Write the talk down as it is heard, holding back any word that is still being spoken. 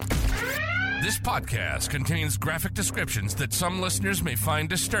This podcast contains graphic descriptions that some listeners may find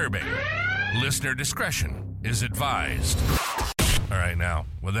disturbing. Listener discretion is advised. All right, now,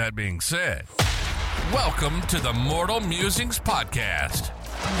 with that being said, welcome to the Mortal Musings Podcast.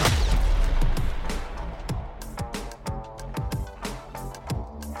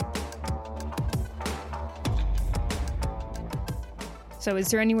 So is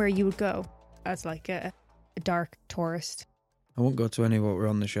there anywhere you would go as like a dark tourist? I won't go to any what were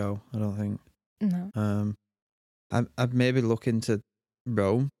on the show, I don't think. No. I'd maybe look into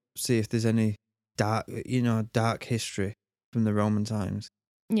Rome, see if there's any dark history from the Roman times.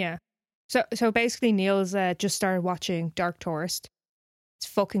 Yeah. So basically Neil's just started watching Dark Tourist. It's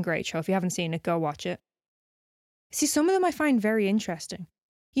a fucking great show. If you haven't seen it, go watch it. See, some of them I find very interesting.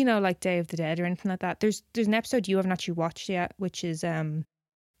 You know, like Day of the Dead or anything like that. There's an episode you haven't actually watched yet, which is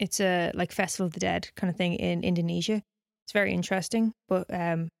it's a like Festival of the Dead kind of thing in Indonesia. It's very interesting, but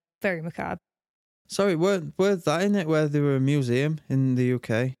very macabre. Sorry, were that in it where there were a museum in the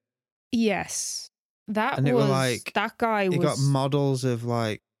UK? Yes. That guy You got models of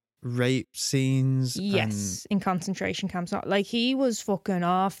like rape scenes. Yes, in concentration camps. Like he was fucking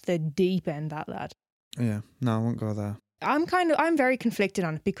off the deep end, that lad. Yeah, no, I won't go there. I'm very conflicted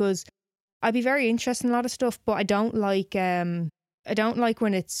on it because I'd be very interested in a lot of stuff, but I don't like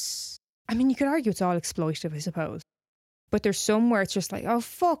when it's, I mean, you could argue it's all exploitative, I suppose. But there's some where it's just like, oh,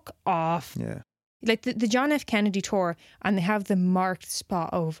 fuck off. Yeah. Like the John F. Kennedy tour, and they have the marked spot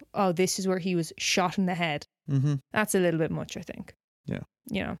of, oh, this is where he was shot in the head. Mm-hmm. That's a little bit much, I think. Yeah.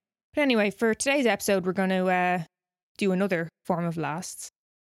 You know. But anyway, for today's episode, we're going to do another form of lasts.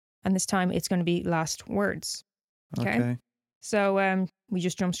 And this time it's going to be last words. Okay. So we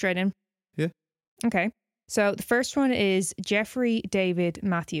just jump straight in. Yeah. Okay. So the first one is Jeffrey David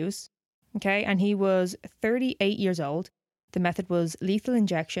Matthews. Okay. And he was 38 years old. The method was lethal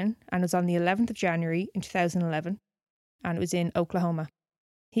injection and it was on the 11th of January in 2011. And it was in Oklahoma.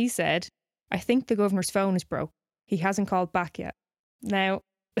 He said, I think the governor's phone is broke. He hasn't called back yet. Now,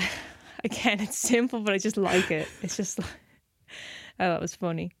 again, it's simple, but I just like it. It's just like, oh, that was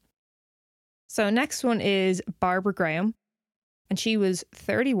funny. So next one is Barbara Graham. And she was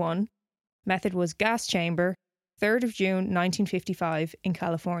 31. Method was gas chamber, 3rd of June 1955 in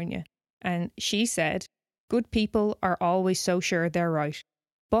California. And she said, good people are always so sure they're right.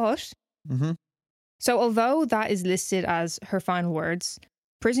 But, So although that is listed as her final words,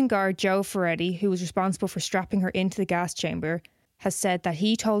 prison guard Joe Ferretti, who was responsible for strapping her into the gas chamber, has said that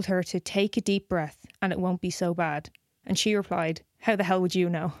he told her to take a deep breath and it won't be so bad. And she replied, how the hell would you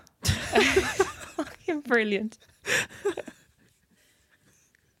know? Fucking brilliant.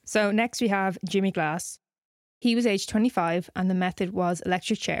 So next we have Jimmy Glass. He was aged 25 and the method was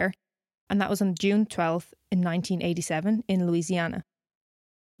electric chair. And that was on June 12th in 1987 in Louisiana.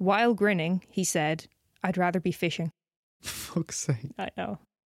 While grinning, he said, I'd rather be fishing. Fuck's sake. I know.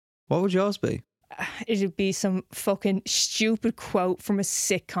 What would yours be? It'd be some fucking stupid quote from a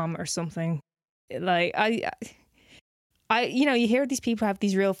sitcom or something. Like, I you know, you hear these people have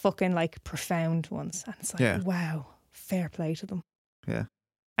these real fucking like profound ones. And it's like, wow, fair play to them. Yeah.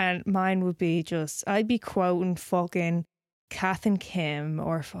 And mine would be just, I'd be quoting fucking Kath and Kim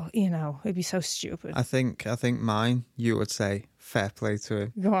or, you know, it'd be so stupid. I think mine, you would say, fair play to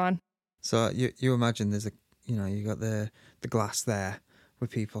him. Go on. So you imagine there's you got the glass there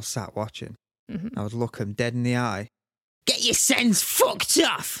with people sat watching. Mm-hmm. I would look them dead in the eye. Get your sense fucked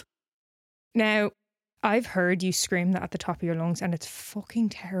off! Now, I've heard you scream that at the top of your lungs and it's fucking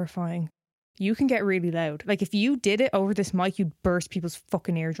terrifying. You can get really loud. Like if you did it over this mic, you'd burst people's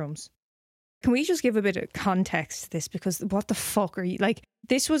fucking eardrums. Can we just give a bit of context to this? Because what the fuck are you... Like,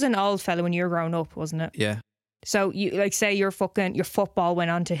 this was an old fella when you were growing up, wasn't it? Yeah. So, you like, say your football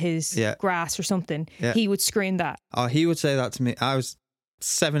went onto his grass or something. Yeah. He would scream that. Oh, he would say that to me. I was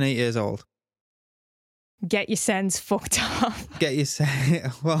 7, 8 years old. Get your sens fucked off. Get your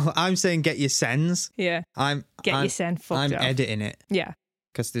sen... Well, I'm saying get your sens. Yeah. Get your sen fucked off. I'm editing it. Yeah.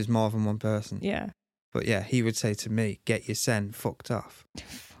 Because there's more than one person. Yeah. But yeah, he would say to me, get your sen fucked off.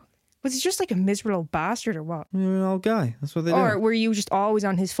 Was he just like a miserable bastard or what? You're an old guy. That's what they do. Or were you just always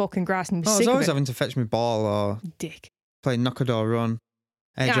on his fucking grass and I was always having to fetch my ball or dick. Play knock-a-door run,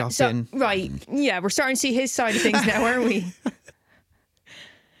 edge hopping. Right. Yeah, we're starting to see his side of things now, aren't we?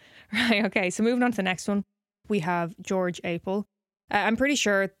 Right, okay. So moving on to the next one. We have George Apel. I'm pretty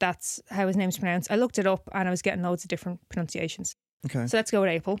sure that's how his name's pronounced. I looked it up and I was getting loads of different pronunciations. Okay. So let's go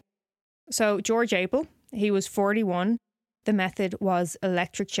with Apel. So George Apel, he was 41. The method was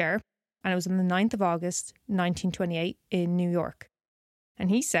electric chair. And it was on the 9th of August, 1928 in New York. And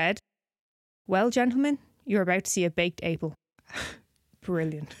he said, well, gentlemen, you're about to see a baked Apel.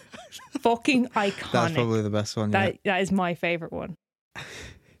 Brilliant. fucking iconic. That's probably the best one. That is my favourite one.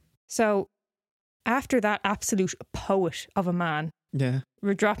 So, after that absolute poet of a man,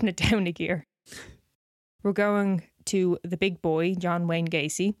 we're dropping it down a gear. We're going to the big boy, John Wayne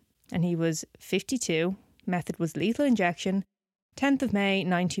Gacy, and he was 52. Method was lethal injection, 10th of May,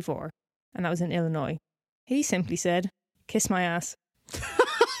 94, and that was in Illinois. He simply said, "Kiss my ass."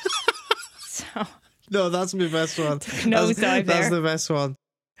 So, no, that's my best one. Nosedive there. That's the best one.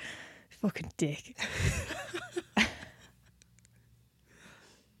 Fucking dick.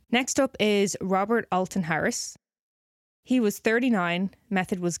 Next up is Robert Alton Harris. He was 39.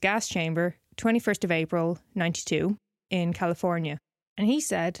 Method was gas chamber, 21st of April, 92, in California. And he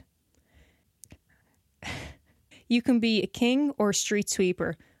said, "You can be a king or a street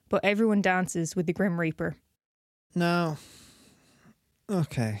sweeper, but everyone dances with the Grim Reaper." No.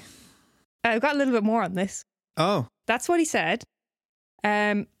 Okay. I've got a little bit more on this. Oh. That's what he said.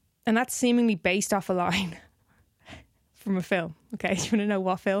 And that's seemingly based off a line from a film. Okay, do you want to know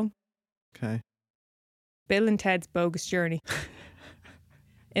what film? Okay. Bill and Ted's Bogus Journey.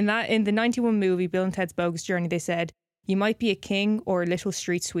 In the 91 movie Bill and Ted's Bogus Journey, they said, "You might be a king or a little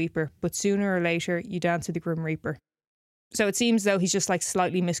street sweeper, but sooner or later you dance with the Grim Reaper." So it seems though he's just like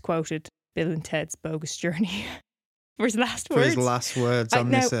slightly misquoted Bill and Ted's Bogus Journey for his last words. For his last words on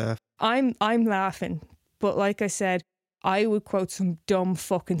this earth. I'm laughing, but like I said, I would quote some dumb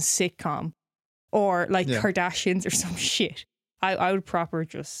fucking sitcom or like Kardashians or some shit. I would proper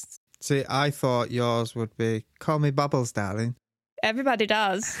just... See, I thought yours would be, "Call me Bubbles, darling." Everybody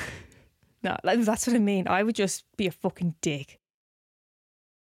does. No, that's what I mean. I would just be a fucking dick.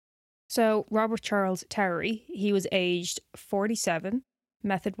 So, Robert Charles Towery, he was aged 47.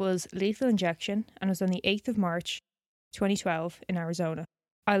 Method was lethal injection and was on the 8th of March, 2012 in Arizona.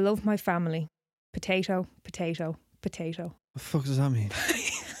 "I love my family. Potato, potato, potato." What the fuck does that mean?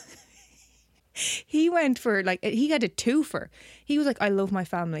 He went for he had a twofer. He was like, "I love my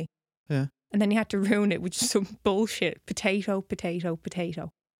family." Yeah. And then he had to ruin it with just some bullshit. Potato, potato, potato.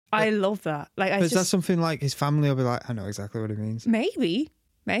 I love that. Is that something like his family will be like, "I know exactly what it means"? Maybe.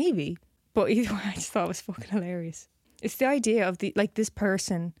 But either way, I just thought it was fucking hilarious. It's the idea of this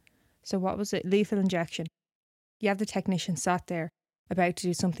person. So what was it? Lethal injection. You have the technician sat there about to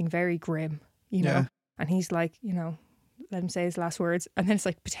do something very grim, you know? And he's like, let him say his last words. And then it's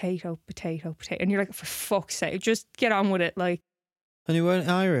like, potato, potato, potato. And you're like, for fuck's sake, just get on with it. Like. And you weren't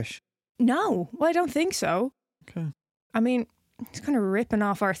Irish? No, well, I don't think so. Okay. I mean, he's kind of ripping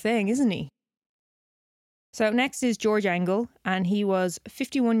off our thing, isn't he? So next is George Engel, and he was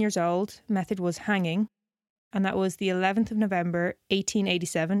 51 years old. Method was hanging, and that was the 11th of November,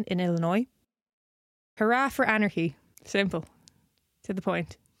 1887 in Illinois. Hurrah for anarchy. Simple. To the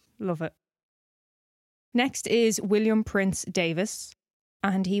point. Love it. Next is William Prince Davis,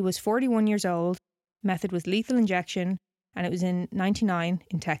 and he was 41 years old. Method was lethal injection, and it was in 99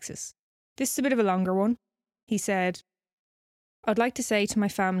 in Texas. This is a bit of a longer one. He said, "I'd like to say to my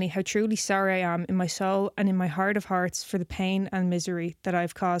family how truly sorry I am in my soul and in my heart of hearts for the pain and misery that I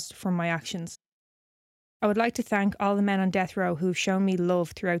have caused from my actions. I would like to thank all the men on death row who have shown me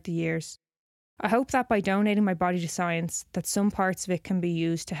love throughout the years. I hope that by donating my body to science, that some parts of it can be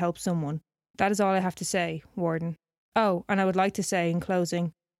used to help someone. That is all I have to say, Warden. Oh, and I would like to say in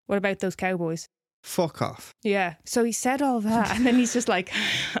closing, what about those cowboys?" Fuck off. Yeah, so he said all that and then he's just like,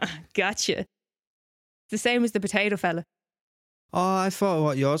 "Gotcha." The same as the potato fella. Oh, I thought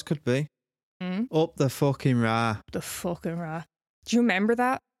what yours could be. Up the fucking rah. The fucking rah. Do you remember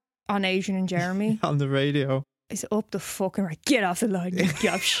that on Adrian and Jeremy? On the radio. It's up the fucking rah. Get off the line, you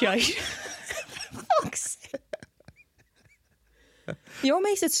gobshite. Fuck's sake. You know what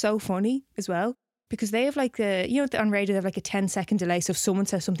makes it so funny as well? Because they have on radio they have like a 10-second delay. So if someone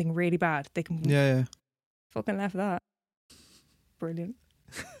says something really bad, they can fucking laugh at that. Brilliant.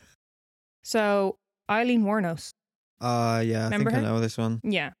 So Eileen Wuornos. I Remember think her? I know this one.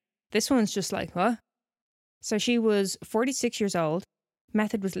 Yeah. This one's just like, what? So she was 46 years old.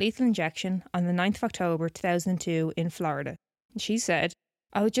 Method was lethal injection on the 9th of October 2002 in Florida. And she said,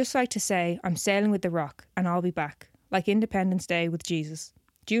 "I would just like to say I'm sailing with the Rock and I'll be back. Like Independence Day with Jesus.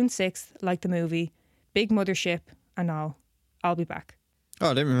 June 6th, like the movie. Big mothership and all. I'll be back."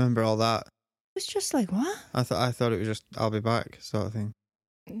 Oh, I didn't remember all that. It was just like, what? I thought it was just "I'll be back" sort of thing.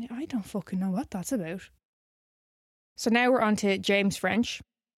 I don't fucking know what that's about. So now we're on to James French.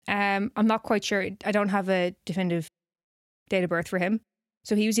 I'm not quite sure. I don't have a definitive date of birth for him.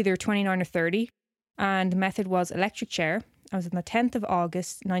 So he was either 29 or 30. And the method was electric chair. I was on the 10th of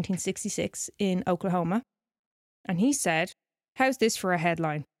August, 1966 in Oklahoma. And he said, "How's this for a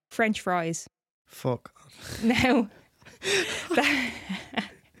headline? French fries." Fuck. Now,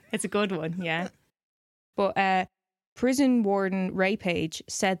 It's a good one, yeah. But prison warden Ray Page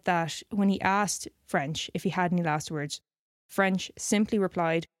said that when he asked French if he had any last words, French simply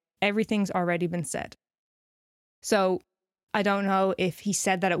replied, "Everything's already been said." So I don't know if he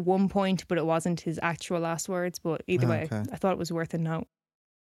said that at one point, but it wasn't his actual last words. But either way, I thought it was worth a note.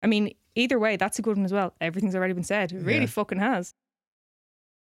 I mean, either way, that's a good one as well. Everything's already been said. It really fucking has.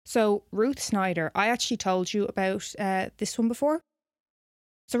 So Ruth Snyder, I actually told you about this one before.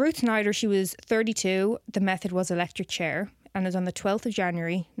 So Ruth Snyder, she was 32. The method was electric chair, and it was on the 12th of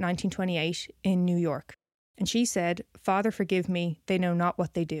January, 1928 in New York. And she said, "Father, forgive me. They know not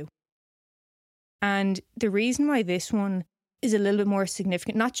what they do." And the reason why this one is a little bit more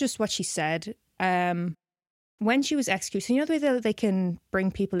significant, not just what she said, when she was executed, so you know the way that they can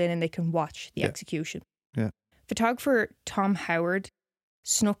bring people in and they can watch the execution? Yeah. Photographer Tom Howard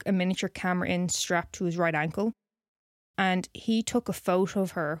snuck a miniature camera in strapped to his right ankle, and he took a photo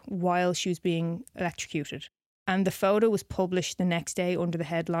of her while she was being electrocuted. And the photo was published the next day under the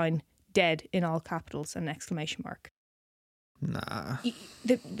headline, "Dead" in all capitals and an exclamation mark. Nah.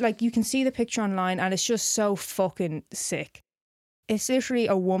 You can see the picture online and it's just so fucking sick. It's literally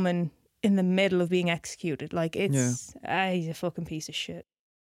a woman in the middle of being executed. Like, he's a fucking piece of shit.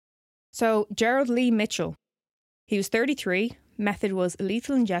 So, Gerald Lee Mitchell, he was 33, method was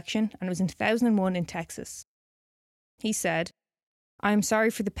lethal injection, and it was in 2001 in Texas. He said, "I am sorry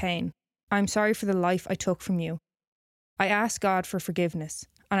for the pain. I am sorry for the life I took from you. I ask God for forgiveness,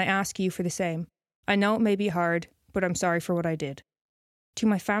 and I ask you for the same. I know it may be hard, but I'm sorry for what I did. To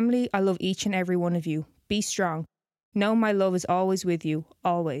my family, I love each and every one of you. Be strong. Know my love is always with you,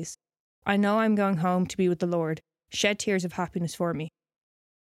 always. I know I'm going home to be with the Lord. Shed tears of happiness for me."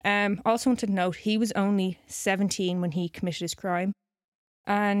 Also wanted to note, he was only 17 when he committed his crime.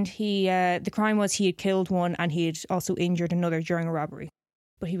 And the crime was he had killed one and he had also injured another during a robbery.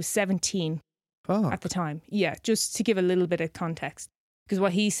 But he was 17 at the time. Yeah, just to give a little bit of context. Because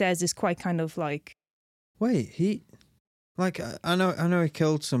what he says is quite kind of like... Wait, I know he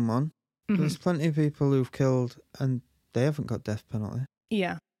killed someone. Mm-hmm. There's plenty of people who've killed and they haven't got death penalty.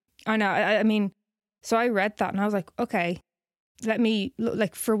 Yeah, I know. I mean, so I read that and I was like, okay, let me look,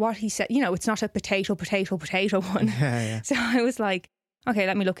 like, for what he said, it's not a potato one. Yeah. So I was like, okay,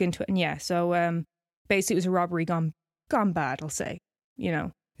 let me look into it. And yeah, so basically it was a robbery gone bad, I'll say, Yeah.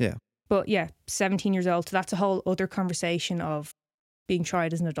 But yeah, 17 years old. So that's a whole other conversation of being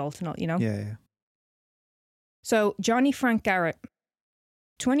tried as an adult and all, Yeah. So Johnny Frank Garrett,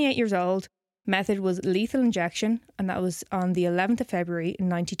 28 years old, method was lethal injection, and that was on the 11th of February in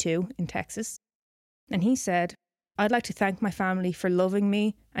 92 in Texas. And he said, "I'd like to thank my family for loving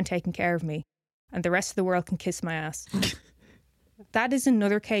me and taking care of me, and the rest of the world can kiss my ass." That is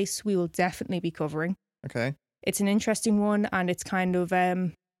another case we will definitely be covering. Okay. It's an interesting one, and it's kind of,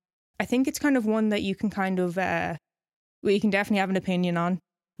 I think it's kind of one that you can kind of, you can definitely have an opinion on.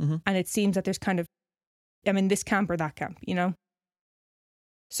 Mm-hmm. And it seems that there's kind of, this camp or that camp,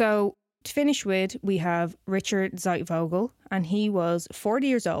 So to finish with, we have Richard Zeitvogel, and he was 40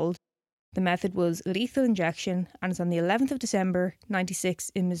 years old. The method was lethal injection, and it's on the 11th of December,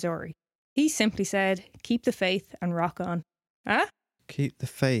 96 in Missouri. He simply said, "Keep the faith and rock on." Huh? Keep the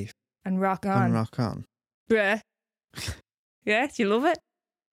faith. And rock on. And rock on. Bruh. Yeah, do you love it?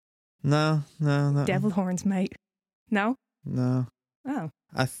 No. Devil horns, mate. No? No. Oh.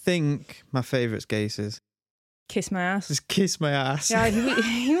 I think my favourite's Gases. Kiss my ass. Just kiss my ass. Yeah,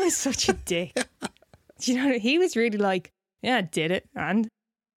 he was such a dick. Do you know, he was really like, yeah, I did it, and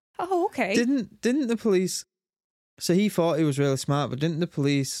oh, okay. Didn't the police? So he thought he was really smart, but didn't the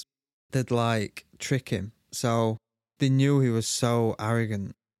police? They'd like trick him, so they knew he was so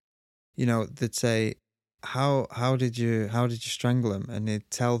arrogant. They'd say, "How did you strangle him?" And he'd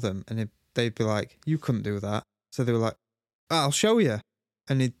tell them, and they'd be like, "You couldn't do that." So they were like, "I'll show you,"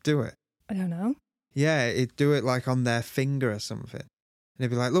 and he'd do it. I don't know. Yeah, he'd do it like on their finger or something. And he'd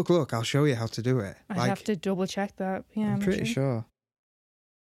be like, look, I'll show you how to do it. I'd have to double check that. Yeah, I'm pretty sure.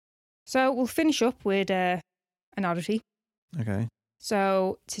 So we'll finish up with an oddity. Okay.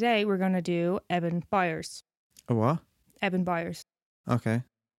 So today we're going to do Eben Byers. A what? Eben Byers. Okay.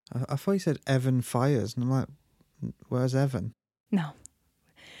 I thought you said Evan Fires. And I'm like, where's Evan? No.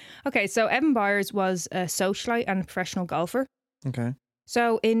 Okay, so Eben Byers was a socialite and a professional golfer. Okay.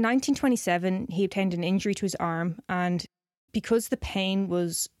 So in 1927, he obtained an injury to his arm, and because the pain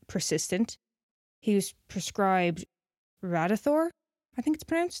was persistent, he was prescribed Radithor, I think it's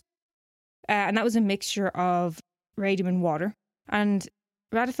pronounced. And that was a mixture of radium and water. And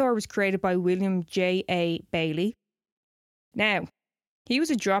Radithor was created by William J.A. Bailey. Now, he was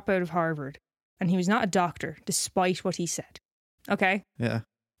a dropout of Harvard, and he was not a doctor, despite what he said. Okay? Yeah.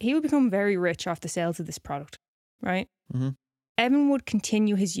 he would become very rich off the sales of this product, right? Mm-hmm. Eben would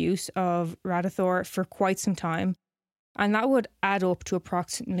continue his use of Radithor for quite some time, and that would add up to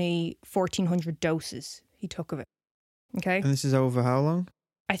approximately 1,400 doses he took of it. Okay? And this is over how long?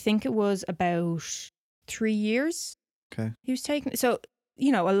 I think it was about 3 years. Okay. He was taking, so,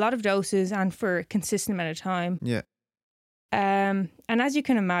 you know, a lot of doses and for a consistent amount of time. Yeah. And as you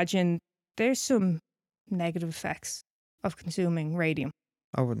can imagine, there's some negative effects of consuming radium.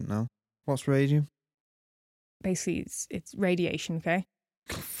 I wouldn't know. What's radium? Basically, it's radiation, okay?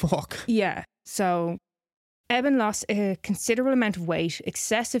 Fuck. Yeah. So Eben lost a considerable amount of weight,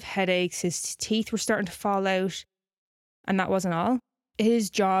 excessive headaches, his teeth were starting to fall out, and that wasn't all. His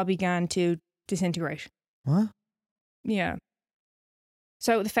jaw began to disintegrate. What? Yeah.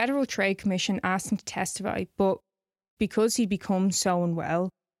 So the Federal Trade Commission asked him to testify, but because he'd become so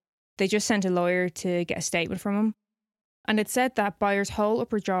unwell, they just sent a lawyer to get a statement from him. And it said that Byers' whole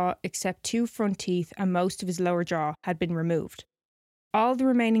upper jaw, except 2 front teeth and most of his lower jaw, had been removed. All the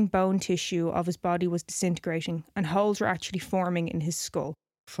remaining bone tissue of his body was disintegrating, and holes were actually forming in his skull.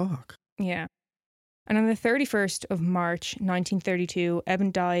 Fuck. Yeah. And on the 31st of March 1932, Eben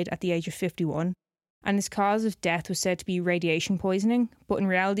died at the age of 51, and his cause of death was said to be radiation poisoning, but in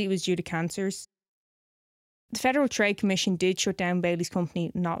reality it was due to cancers. The Federal Trade Commission did shut down Bailey's company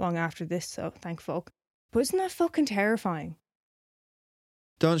not long after this, so thank fuck. But isn't that fucking terrifying?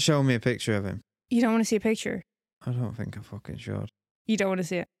 Don't show me a picture of him. You don't want to see a picture? I don't think I fucking should. You don't want to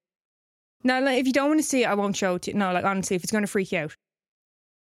see it? No, like, if you don't want to see it, I won't show it to you. No, like, honestly, if it's going to freak you out.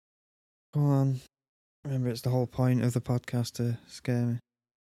 Go on. Remember, it's the whole point of the podcast to scare me.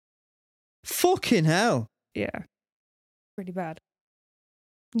 Fucking hell. Yeah. Pretty bad.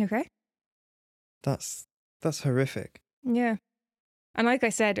 You okay? That's horrific. Yeah. And like I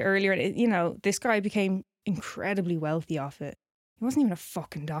said earlier, you know, this guy became incredibly wealthy off it. He wasn't even a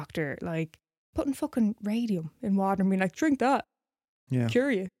fucking doctor. Like, putting fucking radium in water and being like, drink that. Yeah.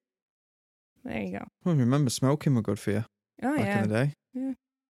 Cure you. There you go. Well, remember, smoking were good for you Oh, back yeah. in the day. Yeah.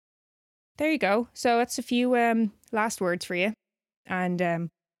 There you go. So that's a few last words for you. And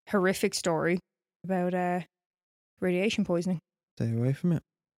horrific story about radiation poisoning. Stay away from it.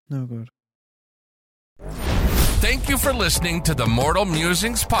 No good. Thank you for listening to the Mortal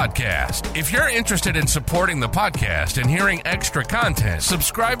Musings podcast. If you're interested in supporting the podcast and hearing extra content,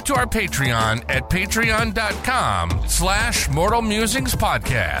 subscribe to our Patreon at patreon.com/Mortal Musings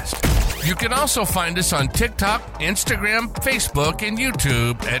podcast. You can also find us on TikTok, Instagram, Facebook, and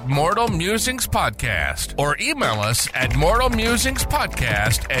YouTube at Mortal Musings Podcast, or email us at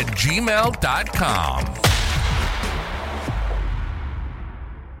mortalmusingspodcast@gmail.com.